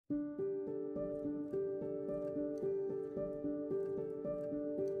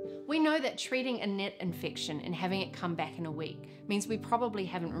We know that treating a nit infection and having it come back in a week means we probably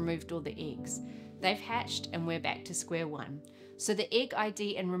haven't removed all the eggs. They've hatched and we're back to square one. So the egg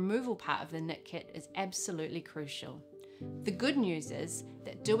ID and removal part of the nit kit is absolutely crucial. The good news is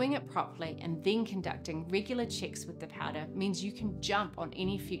that doing it properly and then conducting regular checks with the powder means you can jump on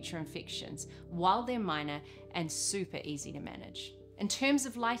any future infections while they're minor and super easy to manage. In terms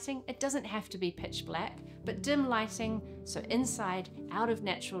of lighting, it doesn't have to be pitch black, but dim lighting, so inside, out of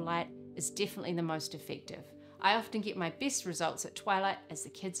natural light, is definitely the most effective. I often get my best results at twilight as the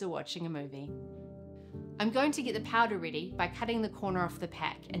kids are watching a movie. I'm going to get the powder ready by cutting the corner off the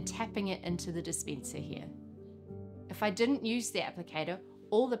pack and tapping it into the dispenser here. If I didn't use the applicator,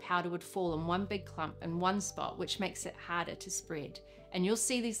 all the powder would fall in one big clump in one spot, which makes it harder to spread. And you'll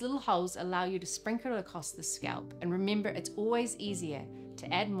see these little holes allow you to sprinkle it across the scalp. And remember, it's always easier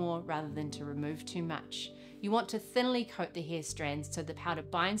to add more rather than to remove too much. You want to thinly coat the hair strands so the powder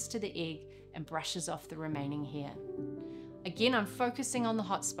binds to the egg and brushes off the remaining hair. Again, I'm focusing on the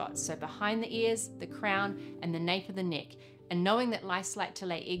hot spots, so behind the ears, the crown, and the nape of the neck. And knowing that lice like to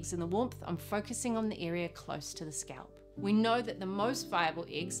lay eggs in the warmth, I'm focusing on the area close to the scalp. We know that the most viable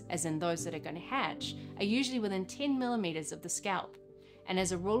eggs, as in those that are going to hatch, are usually within 10 millimeters of the scalp. And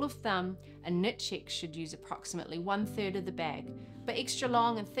as a rule of thumb, a nit check should use approximately 1/3 of the bag, but extra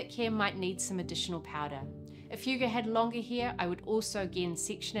long and thick hair might need some additional powder. If you had longer hair, I would also again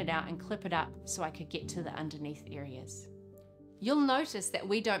section it out and clip it up so I could get to the underneath areas. You'll notice that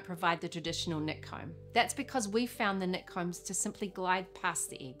we don't provide the traditional nit comb. That's because we found the nit combs to simply glide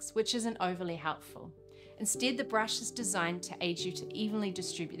past the eggs, which isn't overly helpful. Instead, the brush is designed to aid you to evenly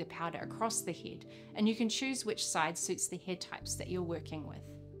distribute the powder across the head, and you can choose which side suits the hair types that you're working with.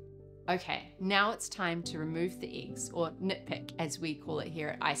 Okay, now it's time to remove the eggs, or nitpick as we call it here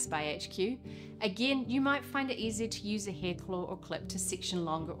at ISpy HQ. Again, you might find it easier to use a hair claw or clip to section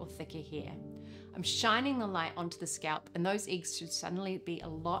longer or thicker hair. I'm shining the light onto the scalp and those eggs should suddenly be a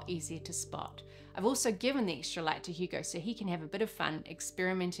lot easier to spot. I've also given the extra light to Hugo so he can have a bit of fun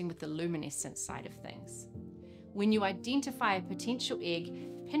experimenting with the luminescent side of things. When you identify a potential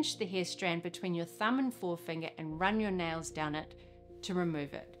egg, pinch the hair strand between your thumb and forefinger and run your nails down it to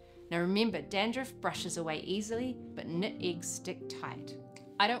remove it. Now remember, dandruff brushes away easily, but nit eggs stick tight.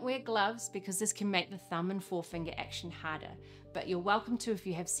 I don't wear gloves because this can make the thumb and forefinger action harder, but you're welcome to if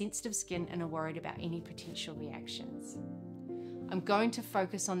you have sensitive skin and are worried about any potential reactions. I'm going to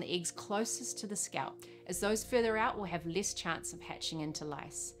focus on the eggs closest to the scalp, as those further out will have less chance of hatching into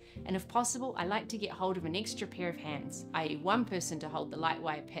lice. And if possible, I like to get hold of an extra pair of hands, i.e. one person to hold the light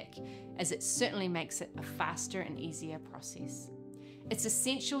wire pick, as it certainly makes it a faster and easier process. It's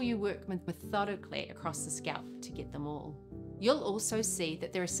essential you work methodically across the scalp to get them all. You'll also see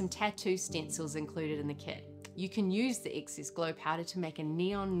that there are some tattoo stencils included in the kit. You can use the ISpy Glo-powder to make a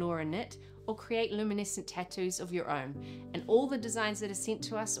neon Nora knit or create luminescent tattoos of your own. And all the designs that are sent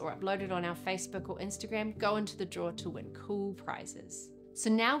to us or uploaded on our Facebook or Instagram go into the draw to win cool prizes. So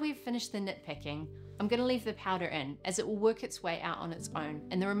now we've finished the nitpicking, I'm going to leave the powder in as it will work its way out on its own,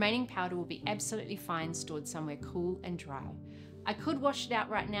 and the remaining powder will be absolutely fine stored somewhere cool and dry. I could wash it out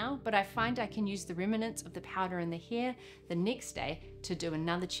right now, but I find I can use the remnants of the powder in the hair the next day to do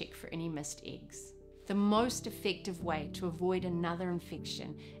another check for any missed eggs. The most effective way to avoid another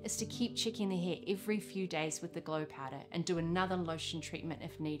infection is to keep checking the hair every few days with the Glo powder and do another lotion treatment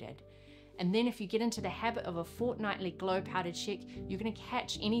if needed. And then if you get into the habit of a fortnightly Glo powder check, you're going to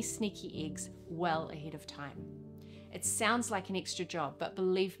catch any sneaky eggs well ahead of time. It sounds like an extra job, but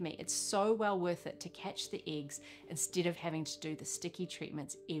believe me, it's so well worth it to catch the eggs instead of having to do the sticky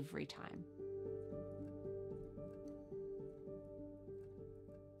treatments every time.